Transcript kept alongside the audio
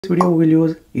This video we will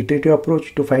use iterative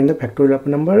approach to find the factorial of a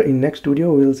number. In next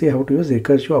video we will see how to use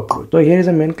recursive approach. So here is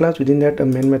a main class, within that a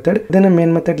main method. Then a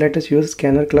main method, let us use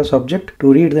scanner class object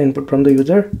to read the input from the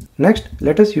user. Next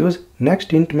let us use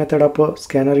next int method of a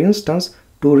scanner instance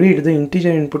to read the integer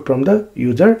input from the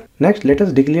user. Next let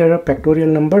us declare a factorial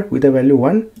number with a value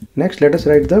 1. Next let us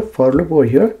write the for loop over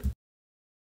here.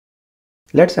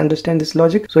 Let's understand this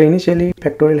logic. So initially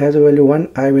factorial has a value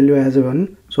 1, I value has a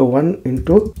 1. So 1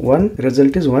 into 1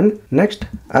 result is 1. Next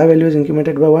I value is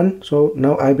incremented by 1. So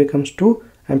now I becomes 2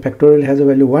 and factorial has a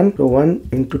value 1. So 1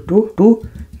 into 2, 2.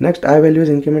 Next I value is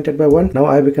incremented by 1. Now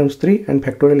I becomes 3 and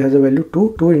factorial has a value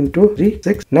 2. 2 into 3,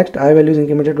 6. Next I value is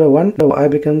incremented by 1. Now I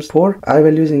becomes 4. I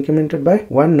value is incremented by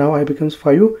 1. Now I becomes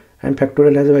 5. And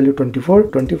factorial has a value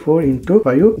 24. 24 into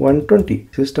 5, 120.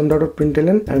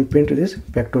 System.println and print this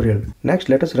factorial. Next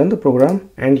let us run the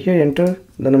program and here enter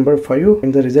the number 5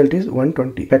 and the result is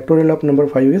 120. Factorial of number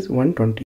 5 is 120.